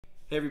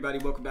Hey everybody,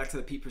 welcome back to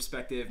the Pete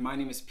Perspective. My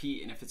name is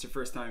Pete, and if it's your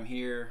first time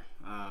here,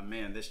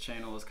 man, this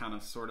channel is kind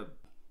of ish. It's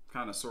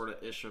kind of sort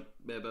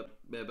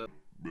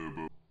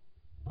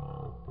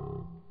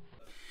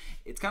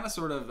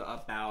of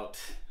about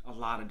a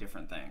lot of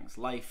different things: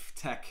 life,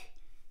 tech,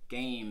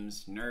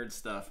 games, nerd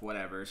stuff,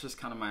 whatever. It's just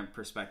kind of my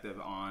perspective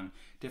on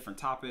different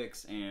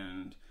topics,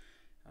 and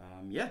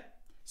yeah.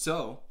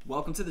 So,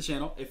 welcome to the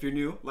channel. If you're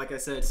new, like I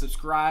said,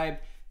 subscribe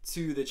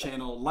to the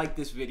channel, like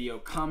this video,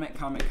 comment.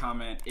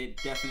 It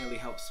definitely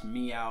helps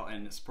me out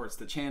and supports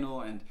the channel,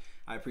 and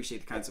I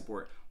appreciate the kind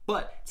support.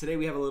 But today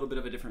we have a little bit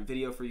of a different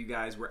video for you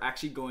guys. We're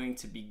actually going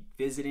to be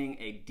visiting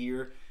a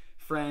dear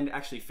friend,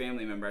 actually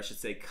family member, I should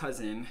say,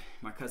 cousin,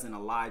 my cousin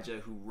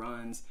Elijah, who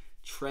runs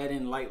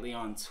Treading Lightly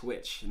on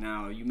Twitch.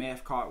 Now, you may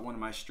have caught one of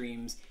my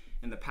streams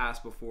in the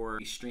past before.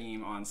 We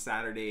stream on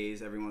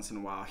Saturdays every once in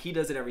a while. He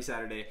does it every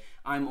Saturday.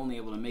 I'm only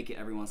able to make it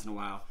every once in a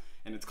while.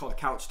 And it's called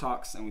Couch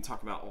Talks, and we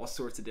talk about all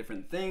sorts of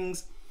different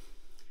things.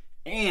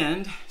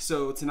 And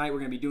so tonight we're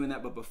gonna be doing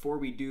that, but before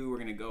we do, we're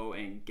gonna go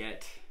and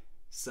get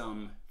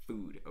some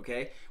food,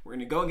 okay? We're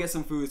gonna go and get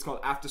some food. It's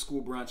called After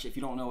School Brunch. If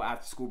you don't know what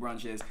After School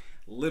Brunch is,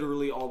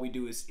 literally all we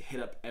do is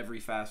hit up every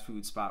fast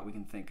food spot we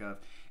can think of.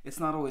 It's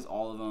not always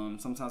all of them.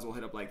 Sometimes we'll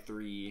hit up like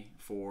 3,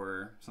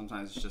 4,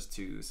 sometimes it's just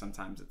 2,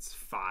 sometimes it's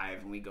 5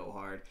 and we go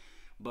hard.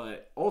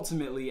 But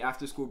ultimately,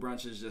 After School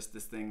Brunch is just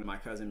this thing that my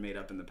cousin made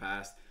up in the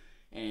past.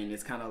 And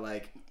it's kind of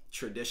like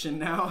tradition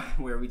now,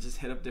 where we just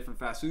hit up different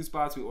fast food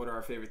spots, we order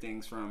our favorite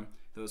things from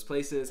those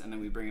places, and then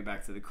we bring it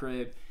back to the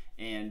crib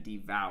and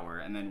devour,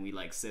 and then we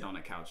like sit on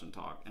a couch and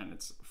talk, and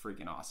it's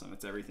freaking awesome.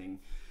 It's everything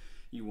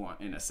you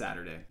want in a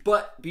Saturday.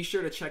 But be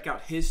sure to check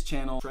out his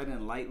channel,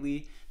 Treading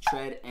Lightly,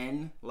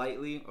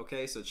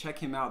 okay? So check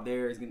him out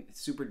there. It's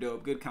super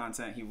dope, good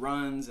content. He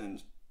runs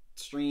and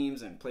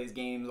streams and plays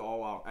games all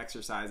while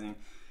exercising.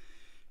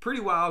 Pretty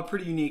wild,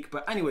 pretty unique,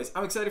 but anyways,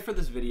 I'm excited for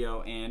this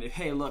video. And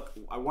hey, look,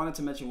 I wanted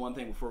to mention one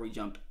thing before we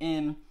jump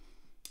in.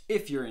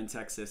 If you're in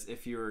Texas,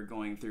 if you're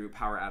going through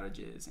power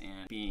outages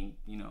and being,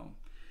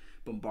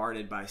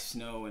 bombarded by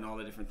snow and all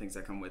the different things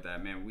that come with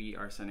that, man, we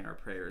are sending our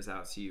prayers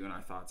out to you and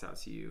our thoughts out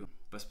to you,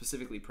 but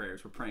specifically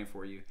prayers. We're praying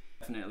for you.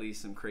 Definitely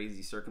some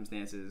crazy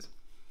circumstances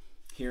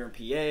here in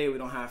PA. We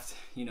don't have to,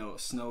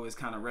 snow is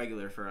kind of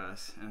regular for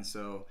us, and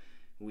so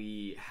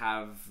we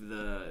have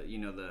the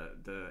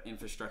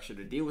infrastructure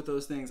to deal with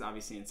those things.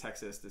 Obviously in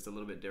Texas, it's a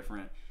little bit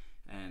different.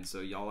 And so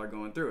y'all are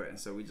going through it. And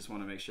so we just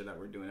want to make sure that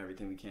we're doing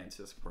everything we can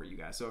to support you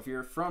guys. So if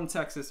you're from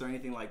Texas or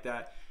anything like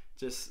that,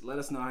 just let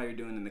us know how you're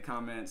doing in the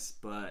comments.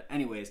 But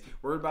anyways,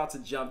 we're about to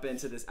jump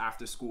into this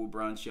after school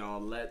brunch,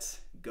 y'all.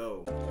 Let's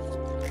go.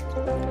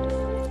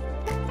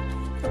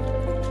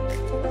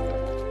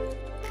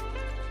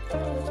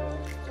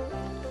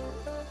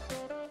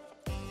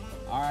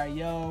 All right,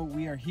 yo,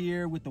 we are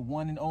here with the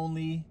one and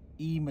only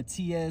E.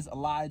 Matias,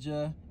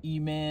 Elijah,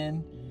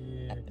 E-Man,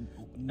 yeah.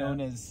 Known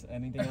as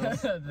anything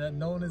else?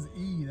 Known as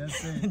E,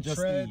 that's it. Just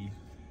Tread,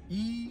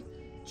 E.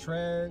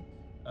 Tread,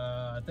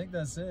 I think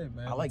that's it,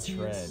 man. I like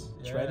Matias.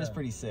 Tread. Yeah. Tread is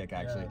pretty sick,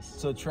 actually. Yes.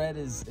 So Tread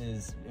is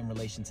in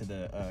relation to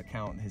the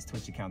account, his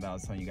Twitch account that I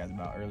was telling you guys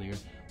about earlier.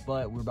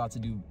 But we're about to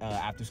do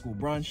after school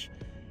brunch.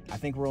 I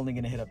think we're only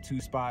gonna hit up 2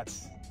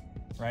 spots.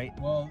 Right?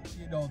 Well,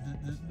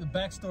 the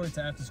backstory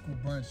to After School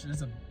Brunch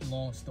is a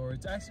long story.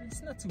 Actually,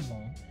 it's not too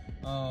long.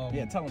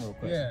 Yeah, tell them real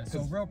quick. Yeah,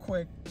 so real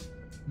quick,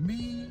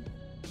 me,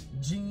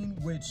 Gene,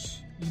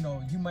 which,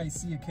 you might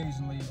see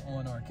occasionally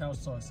on our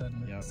Couch Talk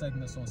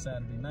segments on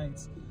Saturday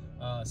nights,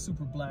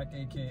 Super Black,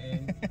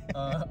 a.k.a.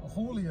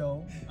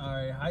 Julio,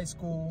 our high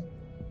school,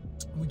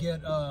 we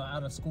get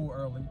out of school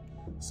early.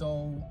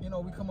 So,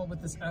 we come up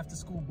with this after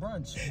school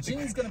brunch.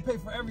 Gene's gonna pay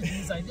for everything.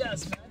 He's like,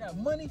 yes, man, I got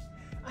money.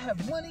 I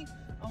have money.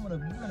 We're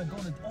gonna go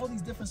to all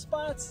these different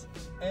spots,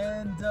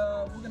 and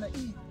we're gonna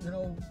eat.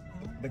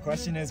 The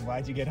question is,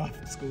 why'd you get off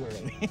of school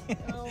early? I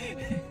don't know.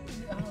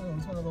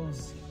 It's one of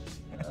those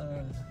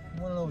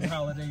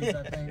holidays,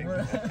 I think.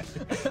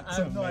 I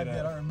have no idea.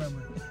 I don't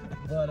remember.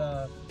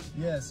 But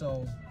yeah.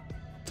 So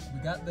we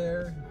got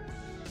there.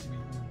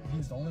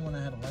 He's the only one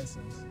that had a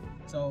license.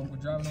 So we're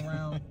driving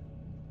around,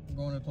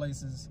 going to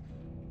places.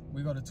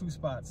 We go to 2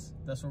 spots.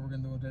 That's what we're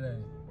gonna do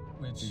today.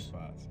 Which 2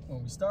 spots.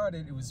 When we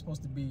started, it was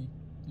supposed to be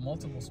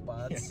multiple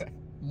spots, yeah.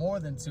 More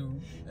than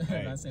 2.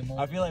 Right. I say multiple.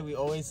 I feel like we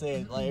always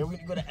say, like, we're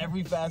gonna go to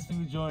every fast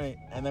food joint,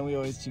 and then we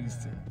always choose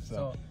 2.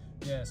 So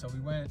yeah, so we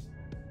went.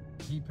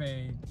 He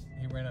paid.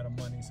 He ran out of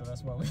money, so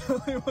that's why we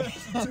only went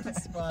to 2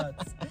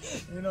 spots. I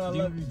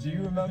love you, Gene. Do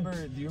you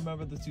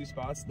remember the 2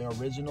 spots? The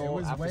original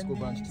after school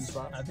brunch 2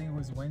 spots? I think it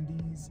was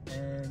Wendy's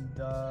and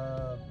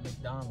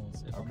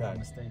McDonald's, if I'm not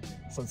mistaken.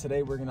 So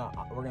today we're gonna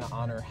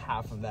honor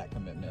half of that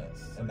commitment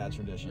and that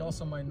tradition. You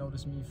also might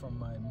notice me from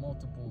my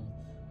multiple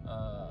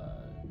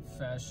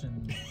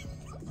fashion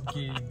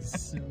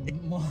gigs,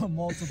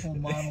 multiple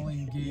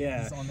modeling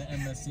gigs on the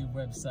MSC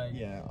website.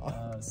 Yeah.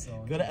 So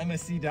go to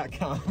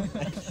msc.com,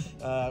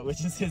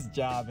 which is his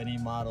job, and he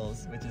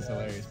models, which is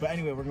hilarious. But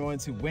anyway, we're going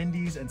to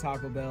Wendy's and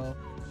Taco Bell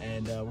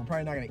And we're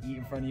probably not gonna eat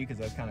in front of you because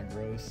that's kind of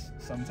gross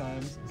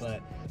sometimes,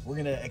 but we're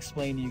gonna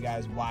explain to you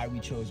guys why we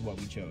chose what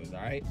we chose,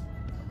 all right?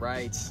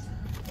 Right,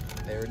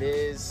 there it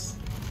is.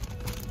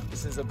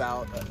 This is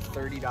about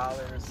 $30.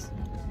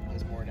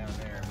 There's more down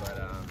there, but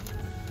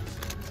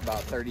it's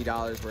about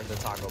 $30 worth of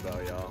Taco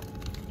Bell, y'all.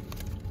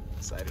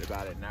 Excited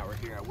about it. Now we're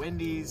here at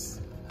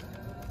Wendy's.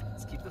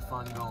 Let's keep the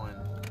fun going.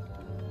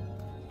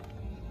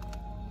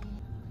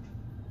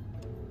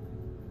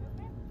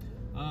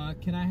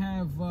 Can I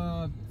have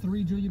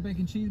 3 Junior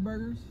Bacon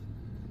cheeseburgers?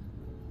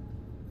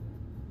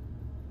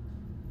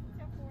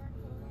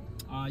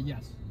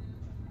 Yes.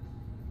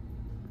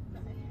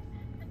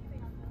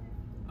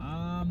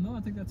 No,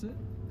 I think that's it.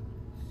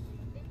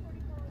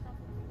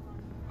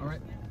 All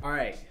right. All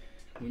right,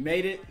 we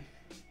made it.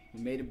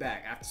 We made it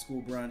back after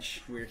school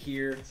brunch. We're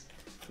here.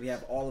 We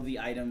have all of the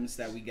items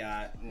that we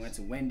got. We went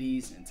to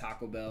Wendy's and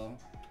Taco Bell.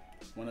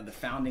 One of the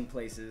founding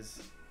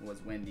places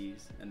was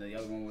Wendy's, and the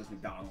other one was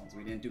McDonald's.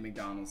 We didn't do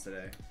McDonald's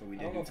today, but we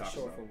did do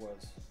Taco Bell. If it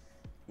was.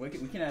 We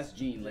can ask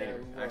Gene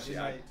later. Well, actually,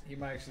 he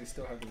might actually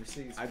still have the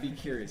receipts. I'd be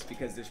curious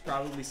because there's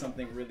probably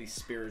something really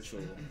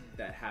spiritual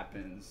that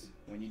happens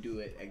when you do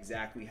it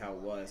exactly how it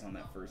was on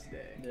that first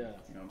day. Yeah.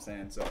 You know what I'm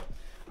saying? So,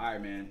 all right,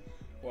 man.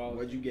 Well,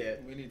 what'd you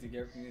get? We need to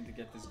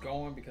get this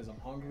going because I'm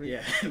hungry.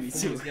 Yeah, me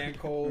too. It's getting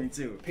cold. Me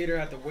too. Peter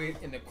had to wait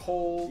in the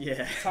cold.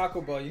 Yeah.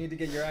 Taco Bell, you need to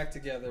get your act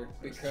together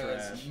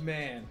because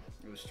man,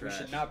 it was trash.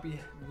 We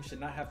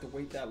should not have to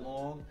wait that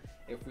long.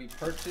 If we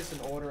purchase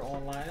and order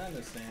online, I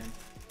understand.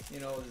 You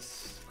know,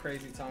 this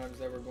crazy times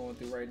that we're going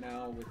through right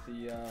now with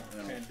the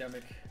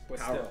pandemic. But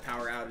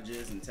power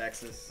outages in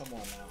Texas. Come on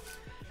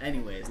now.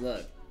 Anyways,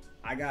 look,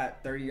 I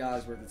got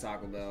 $30 worth of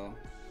Taco Bell.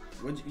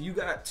 You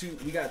got two?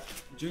 We got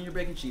Junior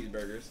Bacon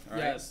cheeseburgers. All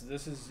right?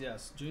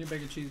 Yes, Junior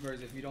Bacon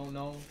cheeseburgers. If you don't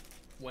know,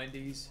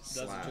 Wendy's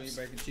does the Junior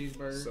Bacon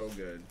cheeseburgers. So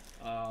good.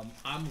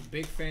 I'm a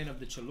big fan of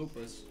the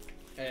chalupas,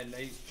 and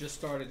they just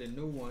started a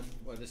new one.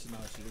 Well, this is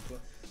not a chalupa.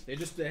 They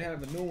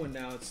have a new one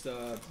now. It's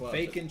the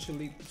Bacon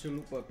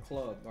Chalupa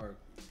Club or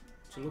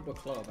Chalupa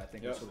Club. I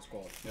think that's what it's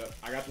called. Yep.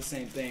 I got the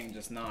same thing,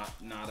 just not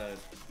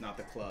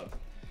the club.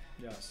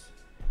 Yes.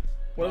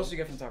 What else you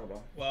get from Taco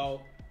Bell?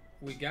 Well,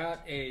 we got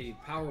a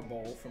Power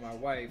Bowl for my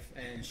wife,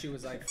 and she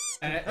was like,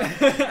 You're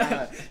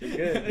good.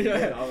 You're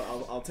good.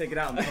 I'll take it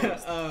out in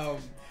post.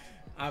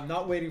 I'm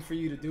not waiting for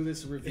you to do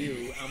this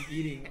review. I'm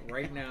eating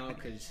right now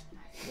because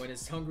when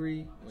it's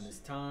hungry, when it's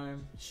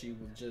time, she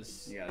will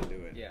just... You gotta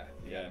do it. Yeah,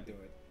 you gotta do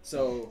it.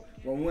 So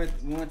when we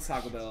went to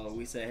Taco Bell,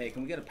 we said, hey,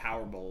 can we get a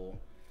Power Bowl?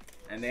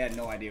 And they had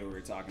no idea what we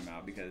were talking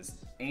about because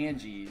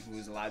Angie, who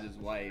is Elijah's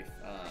wife,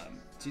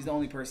 she's the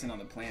only person on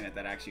the planet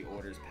that actually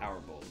orders Power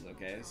Bowls,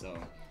 okay? So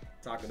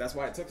that's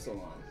why it took so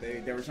long.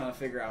 They were trying to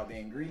figure out the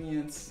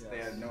ingredients. Yes. They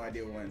had no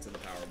idea what went into the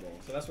Power Bowl.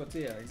 So that's what,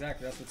 yeah,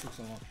 exactly. That's what took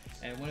so long.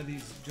 And one of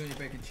these Junior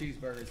Bacon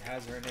cheeseburgers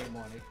has her name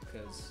on it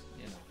because,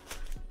 you know,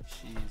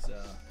 she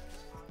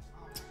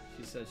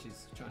says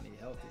she's trying to eat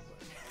healthy,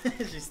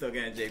 but she's still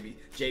getting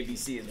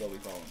JBC is what we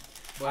call them.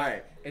 But all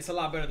right, it's a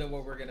lot better than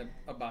what we're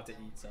about to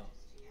eat. So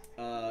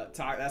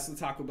that's the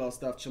Taco Bell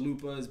stuff: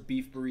 chalupas,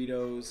 beef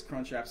burritos,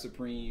 Crunchwrap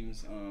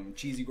Supremes,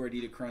 cheesy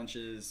gordita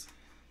crunches,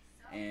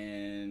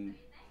 and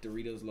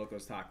Doritos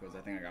Locos Tacos.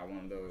 I think I got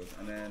one of those.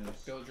 And then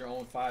build your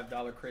own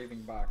 $5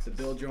 craving box. To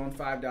build your own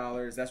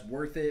 $5, that's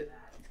worth it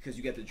because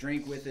you get the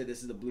drink with it.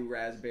 This is the blue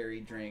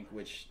raspberry drink,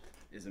 which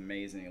is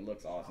amazing. It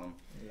looks awesome.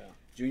 Yeah.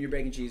 Junior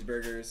Bacon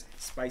cheeseburgers,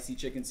 spicy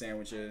chicken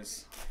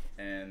sandwiches,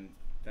 and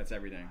that's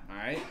everything. All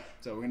right.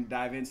 So we're gonna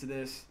dive into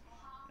this,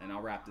 and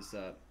I'll wrap this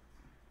up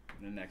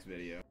in the next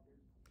video.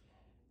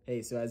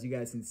 Hey, so as you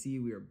guys can see,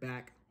 we are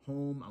back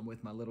home. I'm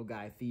with my little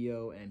guy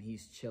Theo, and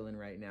he's chilling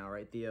right now,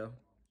 right, Theo?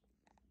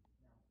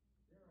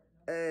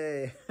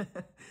 Hey.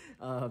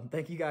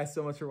 Thank you guys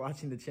so much for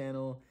watching the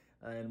channel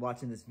and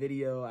watching this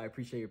video. I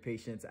appreciate your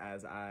patience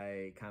as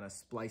I kind of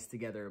spliced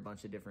together a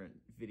bunch of different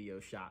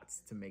video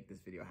shots to make this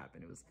video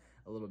happen. It was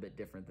a little bit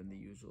different than the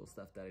usual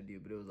stuff that I do,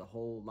 but it was a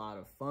whole lot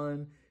of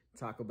fun.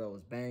 Taco Bell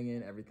was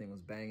banging. Everything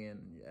was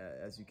banging,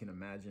 as you can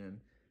imagine.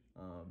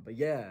 But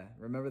yeah,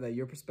 remember that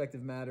your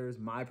perspective matters,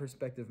 my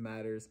perspective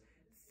matters,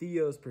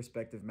 Theo's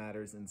perspective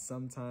matters, and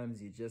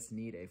sometimes you just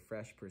need a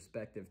fresh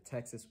perspective.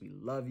 Texas, we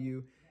love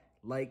you.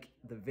 Like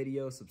the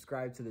video,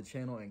 subscribe to the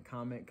channel, and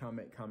comment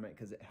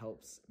because it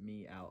helps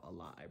me out a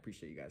lot. I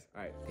appreciate you guys.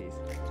 All right, peace.